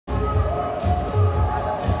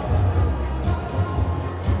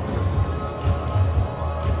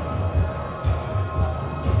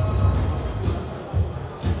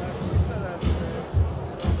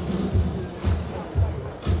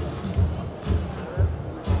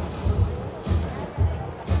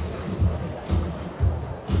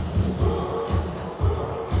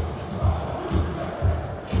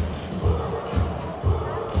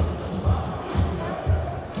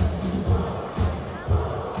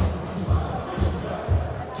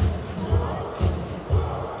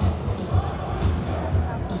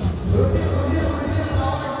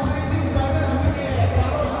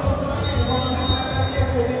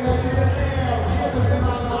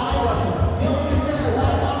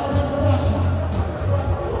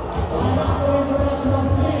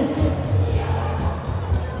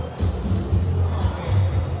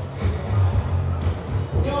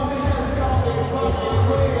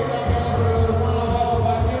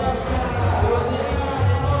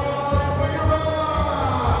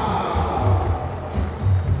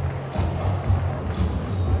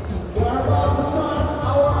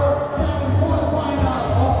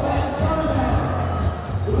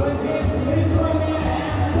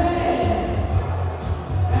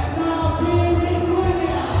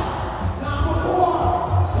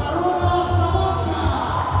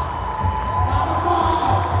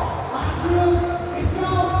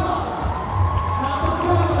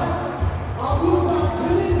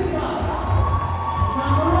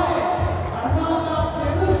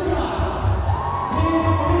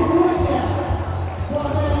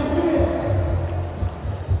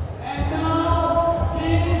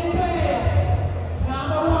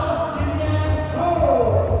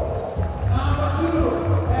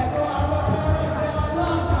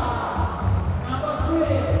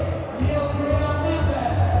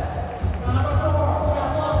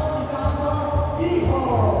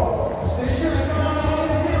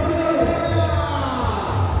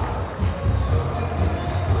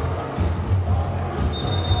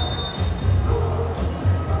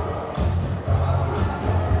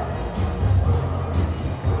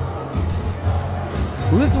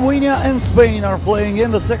Lithuania and Spain are playing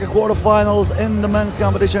in the second quarterfinals in the men's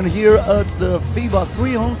competition here at the FIBA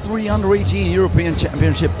 3-on-3 Under-18 European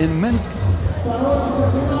Championship in Minsk.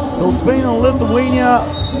 So Spain and Lithuania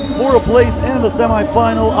for a place in the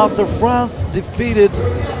semi-final after France defeated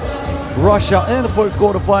Russia in the first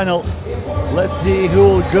quarterfinal. Let's see who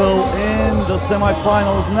will go in the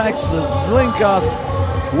semi-finals next. The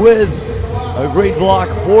Zilinkas with a great block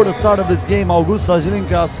for the start of this game. Augustas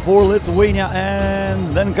Zilinkas for Lithuania,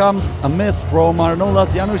 and then comes a miss from Arnoldas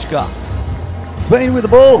Januška. Spain with the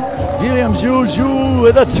ball. Guillaume Juju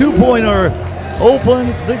with a two-pointer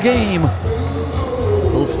opens the game.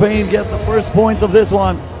 So Spain gets the first points of this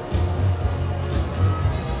one.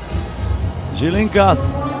 Zilinkas,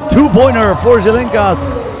 two-pointer for Zilinkas.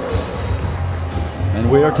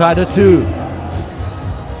 And we are tied at 2.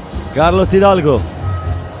 Carlos Hidalgo.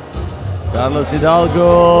 Carlos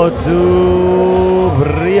Hidalgo to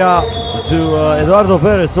Bria, to Eduardo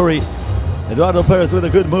Perez, sorry. Eduardo Perez with a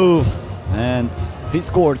good move, and he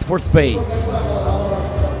scores for Spain.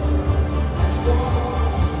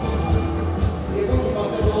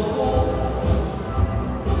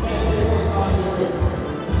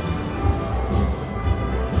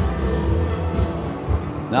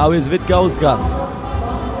 Now is Vitkauskas.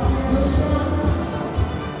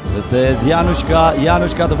 This is Januška,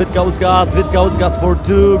 Januška to Vitkauskas, Vitkauskas for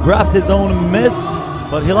 2, grabs his own miss,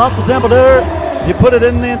 but he lost the tempo there, he put it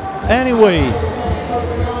in it anyway.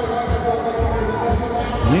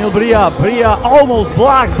 Neil Bria, Bria almost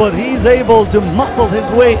blocked, but he's able to muscle his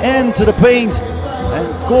way into the paint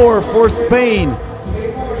and score for Spain.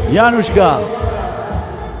 Januška.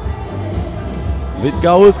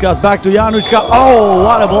 Vitkauskas back to Januška, oh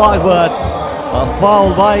what a block, but a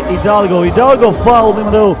foul by Hidalgo. Hidalgo fouled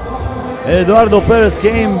him though. Eduardo Perez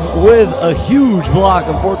came with a huge block,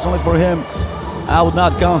 unfortunately for him. I would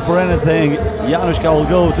not count for anything. Januška will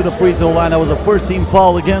go to the free throw line. That was the first team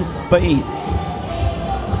foul against Spain.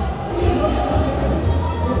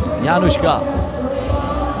 Januška.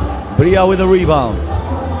 Bria with a rebound.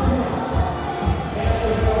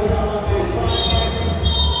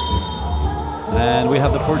 And we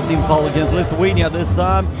have the first team foul against Lithuania this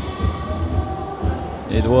time.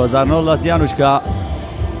 It was Arnoldas Januška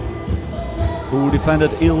who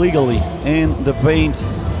defended illegally in the paint,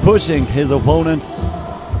 pushing his opponent.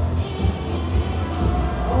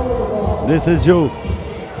 This is Ju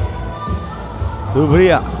to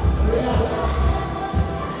Bria.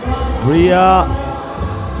 Bria,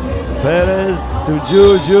 Perez to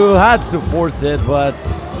Ju had to force it, but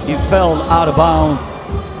he fell out of bounds.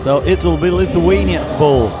 So it will be Lithuania's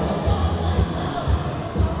ball.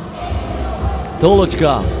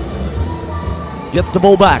 Tolochka gets the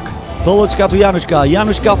ball back. Tolochka to Januška.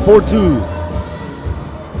 Januška for 2.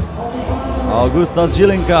 Augustas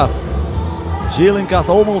Zilinkas. Zilinkas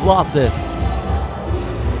almost lost it.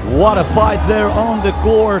 What a fight there on the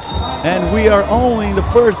court. And we are only in the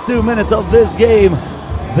first 2 minutes of this game.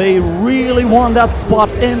 They really want that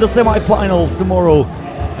spot in the semifinals tomorrow.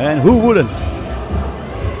 And who wouldn't?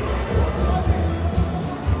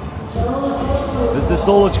 This is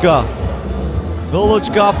Tolochka.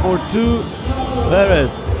 Tolochka for 2,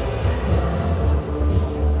 Perez.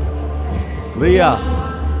 Bria.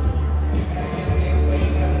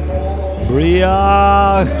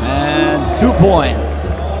 Bria, and 2 points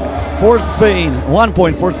for Spain. 1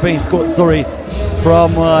 point for Spain, sorry,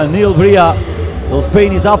 from Neil Bria. So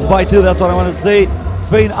Spain is up by 2, that's what I wanted to say.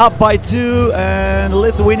 Spain up by 2, and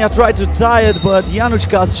Lithuania tried to tie it, but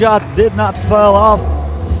Januška's shot did not fall off.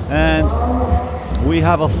 And we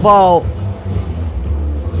have a foul.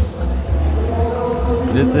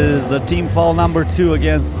 This is the team foul number 2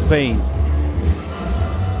 against Spain.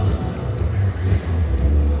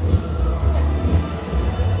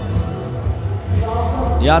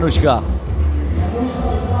 Januška.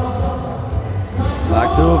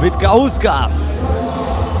 Back to Vitkauskas.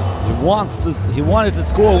 He wanted to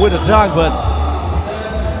score with a dunk, but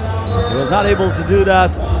he was not able to do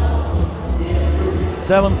that.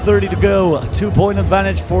 7:30 to go. A 2-point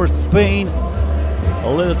advantage for Spain. A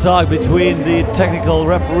little talk between the technical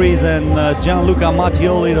referees and Gianluca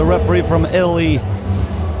Mattioli, the referee from Italy.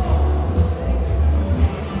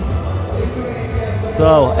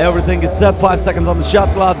 So everything is set. 5 seconds on the shot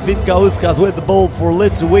clock. Vitkauskas with the ball for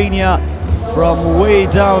Lithuania. From way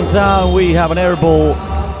downtown we have an air ball.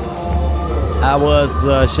 That was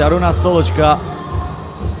Šarūnas Tolochka.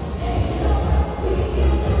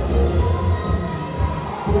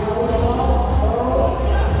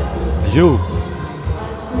 Ju.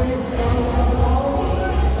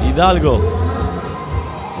 Hidalgo.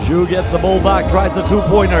 Ju gets the ball back, tries the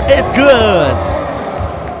two-pointer. It's good!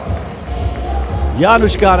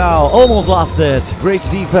 Januszka now almost lost it. Great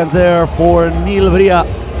defense there for Neil Bria.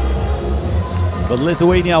 But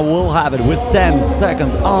Lithuania will have it with 10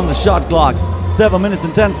 seconds on the shot clock. 7 minutes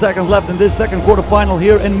and 10 seconds left in this second quarterfinal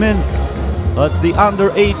here in Minsk at the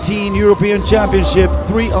Under-18 European Championship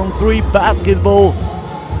 3-on-3 basketball.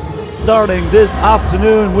 Starting this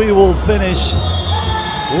afternoon, we will finish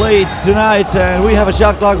late tonight, and we have a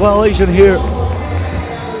shot clock violation here.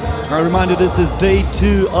 I remind you, this is day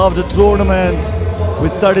 2 of the tournament. We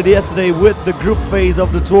started yesterday with the group phase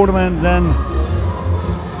of the tournament, then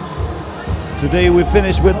today we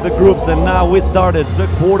finished with the groups, and now we started the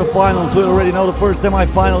quarterfinals. We already know the first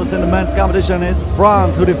semi-finalist in the men's competition is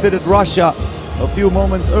France, who defeated Russia a few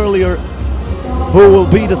moments earlier. Who will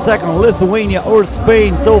be the second, Lithuania or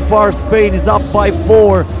Spain? So far Spain is up by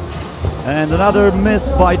 4. And another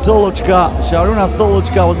miss by Tolochka. Šarūnas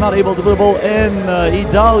Tolochka was not able to put the ball in.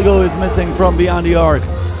 Hidalgo is missing from beyond the arc.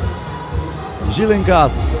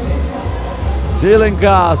 Žilinkas,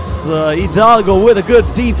 Hidalgo with a good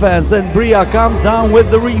defense, and Bria comes down with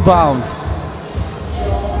the rebound.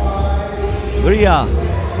 Bria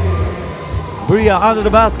under the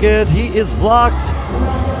basket, he is blocked.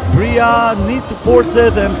 Bria needs to force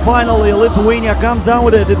it, and finally Lithuania comes down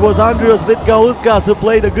with it. It was Andrius Vitkauskas who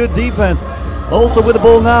played a good defense. Also with the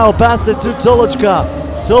ball now, pass it to Tolochka.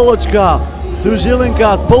 Tolochka to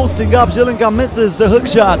Žilinkas, posting up. Žilinka misses the hook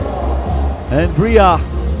shot. And Bria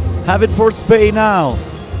have it for Spain now.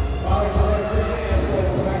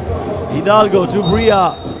 Hidalgo to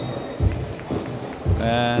Bria.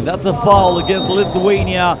 And that's a foul against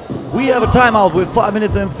Lithuania. We have a timeout with 5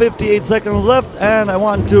 minutes and 58 seconds left, and I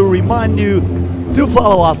want to remind you to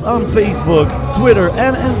follow us on Facebook, Twitter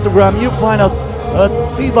and Instagram. You find us at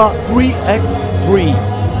FIBA 3x3.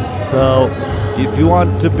 So if you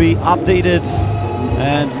want to be updated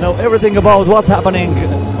and know everything about what's happening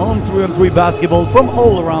on 3-on-3 basketball from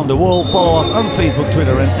all around the world, follow us on Facebook,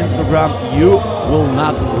 Twitter and Instagram. You will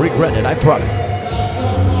not regret it, I promise.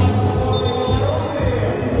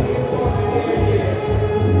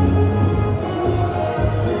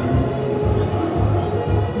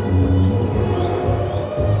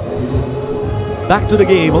 Back to the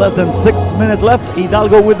game, less than 6 minutes left.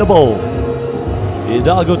 Hidalgo with the ball.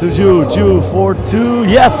 Hidalgo to Ju for 2,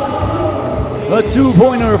 yes! A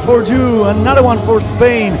 2-pointer for Ju, another one for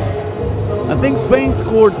Spain. I think Spain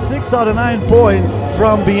scored 6 out of 9 points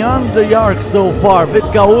from beyond the arc so far.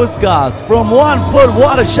 Vitkauskas from 1 foot,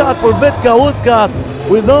 what a shot for Vitkauskas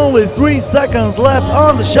with only 3 seconds left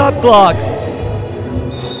on the shot clock.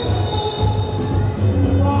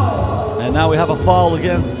 And now we have a foul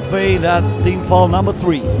against Spain. That's team foul number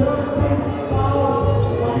 3.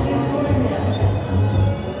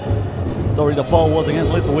 Sorry, the foul was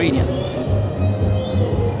against Lithuania.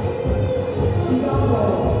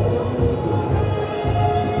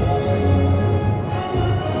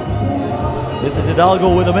 This is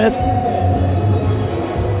Hidalgo with a miss.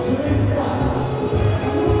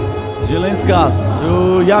 Žilinkas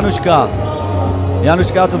to Januszka.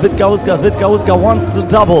 Januszka to Vitkauskas. Vitkauskas wants to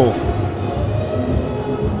double.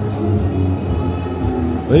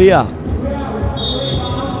 Bria.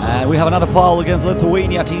 And we have another foul against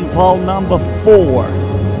Lithuania, team foul number 4.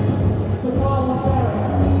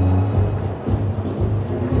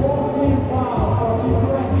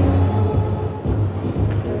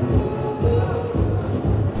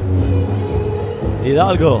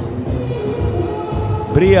 Hidalgo.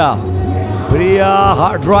 Bria.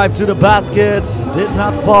 Hard drive to the basket, did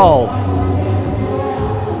not fall.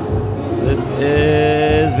 This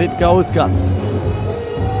is Vitkauskas.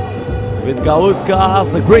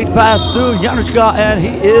 Vitkauskas, a great pass to Januszka, and he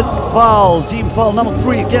is fouled. Team foul number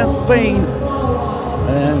 3 against Spain.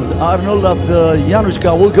 And Arnoldas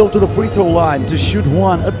Januszka will go to the free throw line to shoot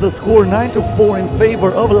 1 at the score 9-4 in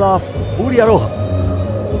favor of La Furia Roja.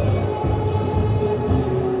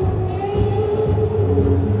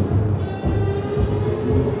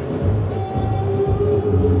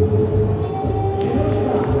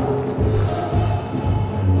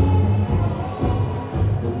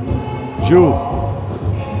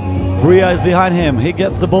 Bria is behind him, he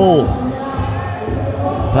gets the ball.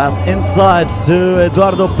 Pass inside to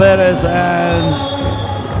Eduardo Perez, and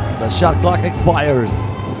the shot clock expires.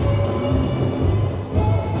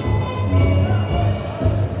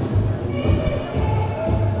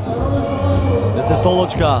 This is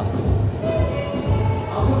Tolochka.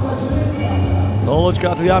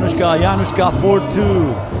 Tolochka to Januszka. Januszka for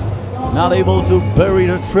 2. Not able to bury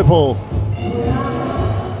the triple.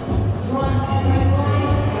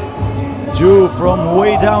 Ju from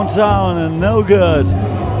way downtown, and no good.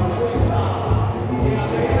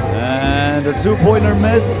 And a 2-pointer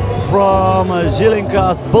missed from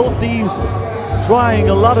Žilinkas. Both teams trying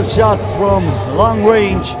a lot of shots from long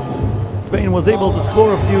range. Spain was able to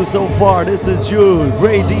score a few so far. This is Ju.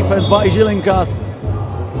 Great defense by Žilinkas.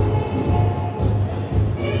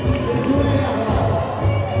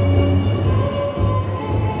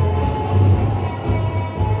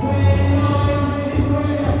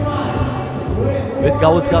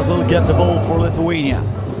 Vitkauskas will get the ball for Lithuania.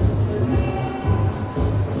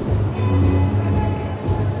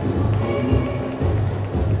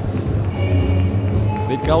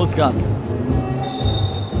 Vitkauskas.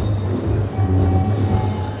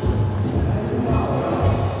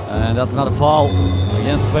 And that's not a foul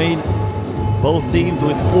against Spain. Both teams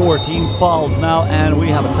with 4 team fouls now, and we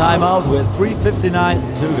have a timeout with 3:59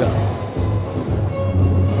 to go.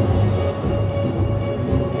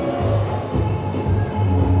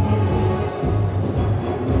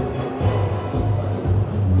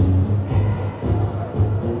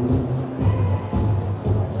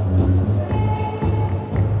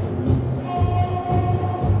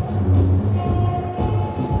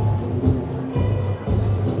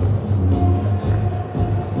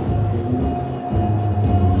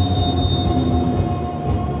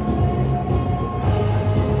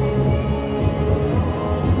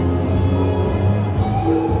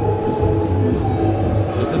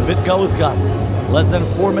 Vitkauskas, less than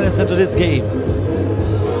 4 minutes into this game.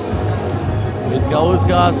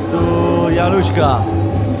 Vitkauskas to Januszka.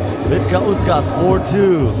 Vitkauskas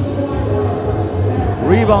 4-2.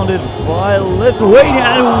 Rebounded by Lithuania,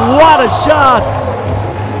 and what a shot!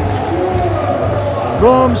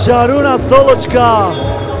 From Šarūnas Toločka.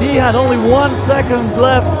 He had only 1 second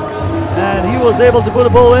left, and he was able to put a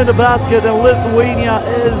ball in the basket, and Lithuania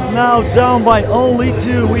is now down by only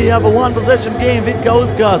 2. We have a 1-possession game.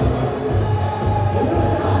 Vitkauskas.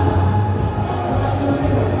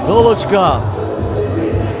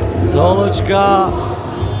 Toločka.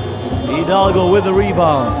 Hidalgo with the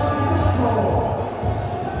rebound.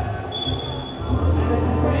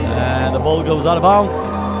 And the ball goes out of bounds.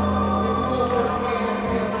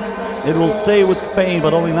 It will stay with Spain,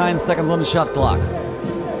 but only 9 seconds on the shot clock.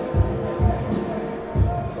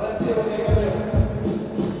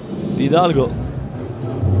 Hidalgo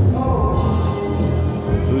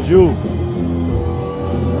to Ju.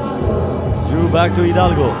 Ju back to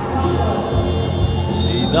Hidalgo.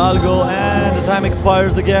 Hidalgo, and the time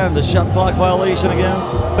expires again. The shot clock violation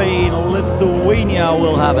against Spain. Lithuania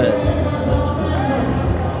will have it.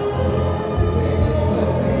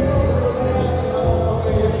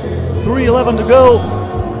 .3:11 to go.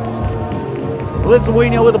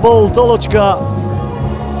 Lithuania with the ball. Toločka.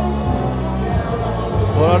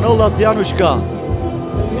 For Arnoldas Januszka.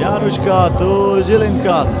 Januszka to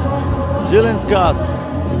Žilinkas. Žilinkas.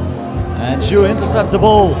 And Ju intercepts the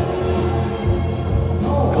ball.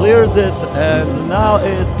 Clears it, and now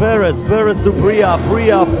is Perez. Perez to Bria.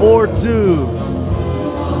 Bria 4-2.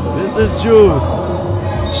 This is Ju.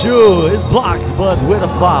 Ju is blocked, but with a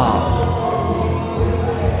foul.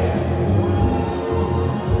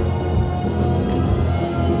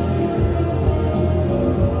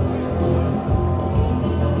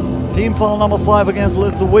 Team foul number 5 against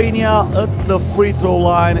Lithuania at the free throw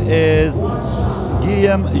line is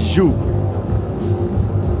Guillaume Ju.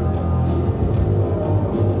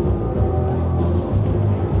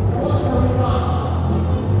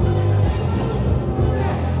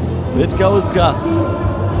 Vitkauskas.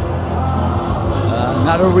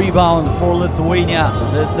 Another rebound for Lithuania.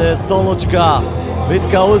 This is Toločka.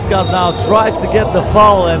 Vitkauskas now tries to get the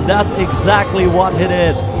foul, and that's exactly what he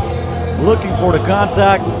did. Looking for the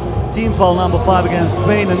contact. Team foul number 5 against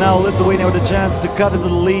Spain, and now Lithuania with a chance to cut into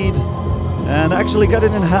the lead and actually cut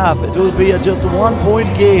it in half. It will be a just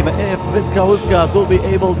 1-point game if Vitkauskas will be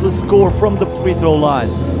able to score from the free throw line.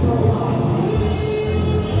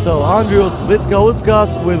 So Andrius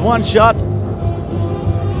Vitkauskas with 1 shot,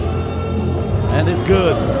 and it's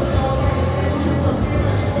good.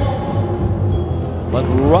 But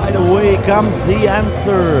right away comes the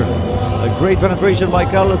answer. A great penetration by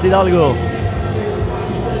Carlos Hidalgo.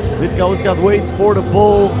 Vitkauskas waits for the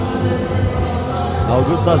ball.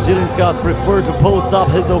 Augustas Žilinkas preferred to post up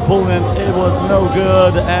his opponent. It was no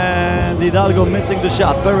good, and Hidalgo missing the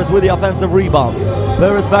shot. Perez with the offensive rebound.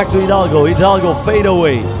 Perez back to Hidalgo. Hidalgo fade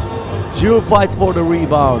away. Ju fights for the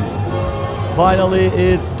rebound. Finally,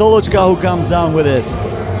 it's Toločka who comes down with it.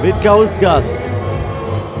 Vitkauskas.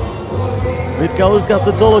 Vitkauskas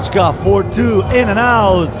to Toločka. 4-2, in and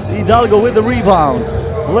out. Hidalgo with the rebound.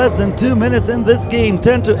 Less than 2 minutes in this game.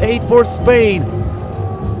 10-8 for Spain.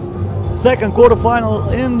 second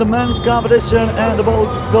quarterfinal in the men's competition, and the ball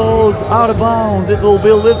goes out of bounds. It will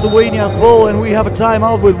be Lithuania's ball, and we have a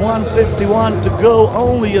timeout with 1:51 to go.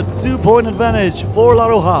 Only a 2-point advantage for La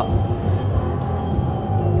Roja.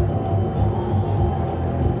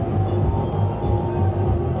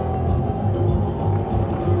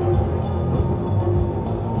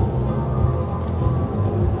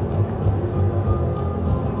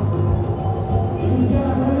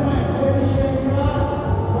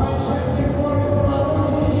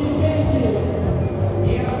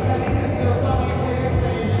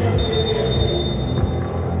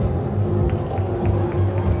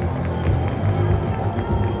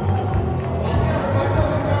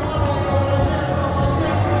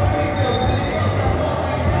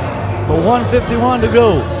 So 1:51 to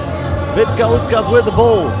go. Vitkauskas with the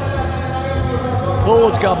ball.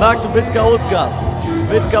 Tolochka back to Vitkauskas.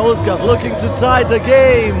 Vitkauskas looking to tie the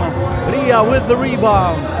game. Bria with the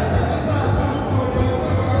rebound.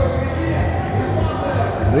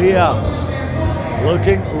 Bria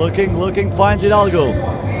looking, finds Hidalgo.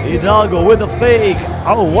 Hidalgo with a fake.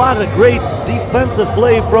 Oh, what a great defensive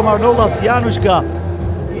play from Arnoldas Januška.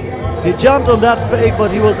 He jumped on that fake, but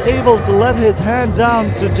he was able to let his hand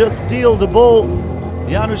down to just steal the ball.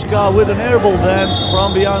 Januška with an air ball then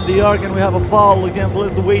from beyond the arc, and we have a foul against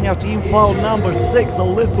Lithuania, team foul number 6. So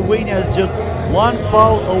Lithuania is just one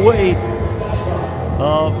foul away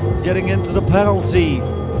of getting into the penalty.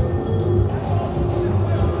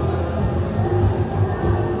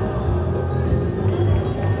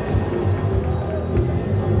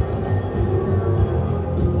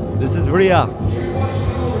 This is Bria.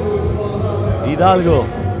 Hidalgo.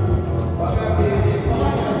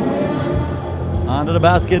 Under the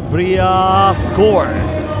basket, Bria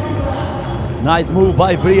scores. Nice move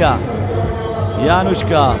by Bria.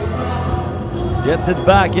 Januška gets it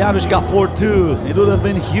back. Januška for 2. It would have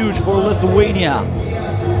been huge for Lithuania.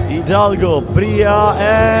 Hidalgo, Bria,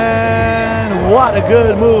 and what a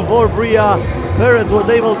good move for Bria. Perez was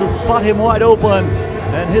able to spot him wide open,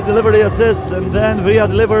 and he delivered the assist, and then Bria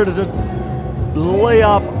delivered the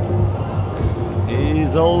layup.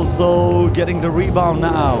 He's also getting the rebound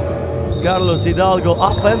now. Carlos Hidalgo,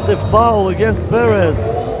 offensive foul against Perez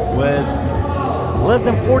with less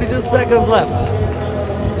than 42 seconds left.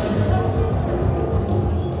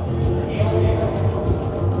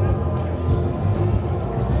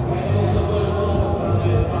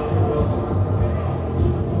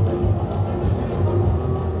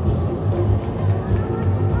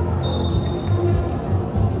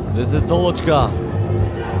 This is Tolochka.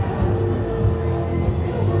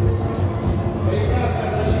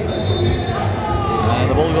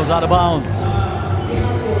 The ball goes out of bounds.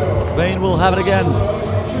 Spain will have it again.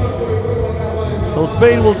 So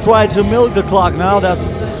Spain will try to milk the clock now.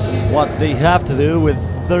 That's what they have to do with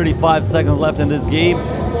 35 seconds left in this game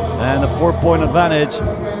and a 4-point advantage.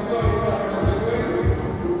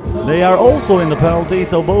 They are also in the penalty,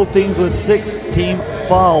 so both teams with 6 team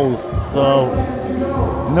fouls. So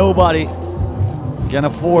nobody can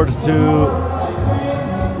afford to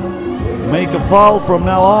make a foul from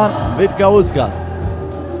now on. Vitkauskas.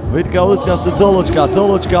 Vitkauskas to Tolochka.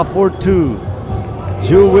 Tolochka for 2.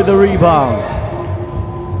 Ju with the rebound.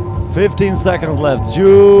 15 seconds left.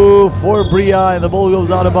 Ju for Bria, and the ball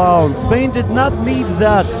goes out of bounds. Spain did not need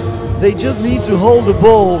that. They just need to hold the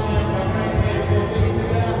ball.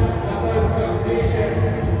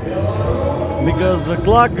 Because the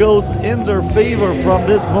clock goes in their favor from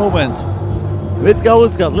this moment.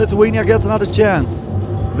 Vitkauskas, Lithuania gets another chance.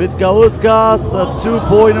 Vitkauskas, a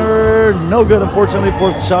 2-pointer, no good unfortunately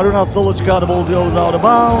for Šarūnas Tolochka. The ball goes out of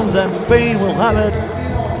bounds, and Spain will have it.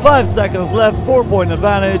 5 seconds left, 4-point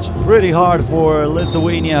advantage. Pretty hard for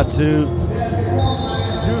Lithuania to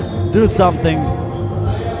do something.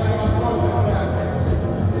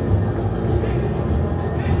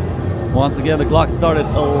 Once again, the clock started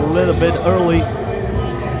a little bit early.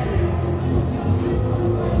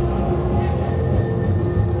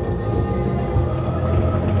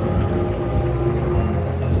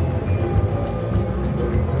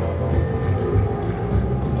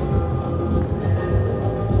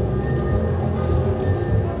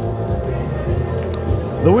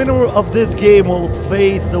 The winner of this game will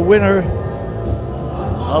face the winner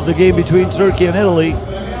of the game between Turkey and Italy.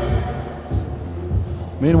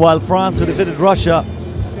 Meanwhile, France, who defeated Russia,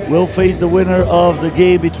 will face the winner of the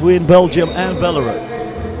game between Belgium and Belarus.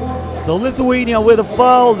 So Lithuania with a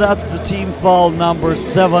foul, that's the team foul number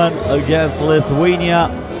 7 against Lithuania.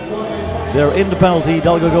 They're in the penalty.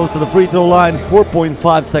 Hidalgo goes to the free throw line,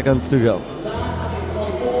 4.5 seconds to go.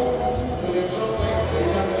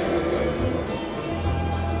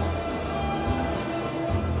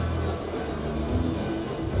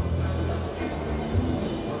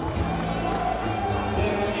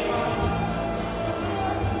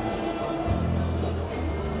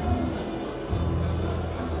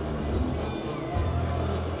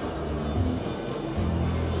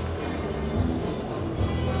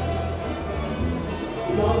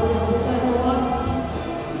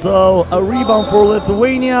 So a rebound for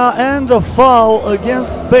Lithuania and a foul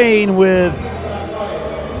against Spain with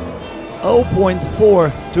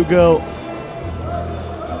 0.4 to go.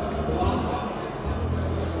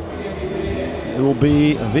 It will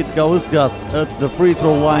be Vitkauskas at the free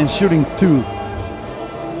throw line shooting 2.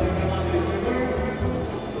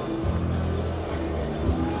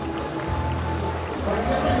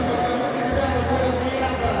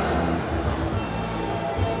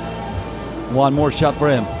 One more shot for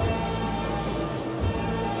him.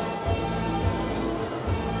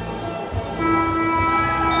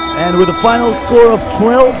 And with a final score of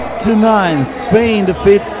 12-9, Spain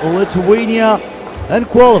defeats Lithuania and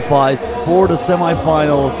qualifies for the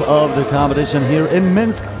semi-finals of the competition here in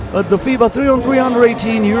Minsk at the FIBA 3-on-3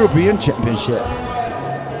 Under-18 European Championship.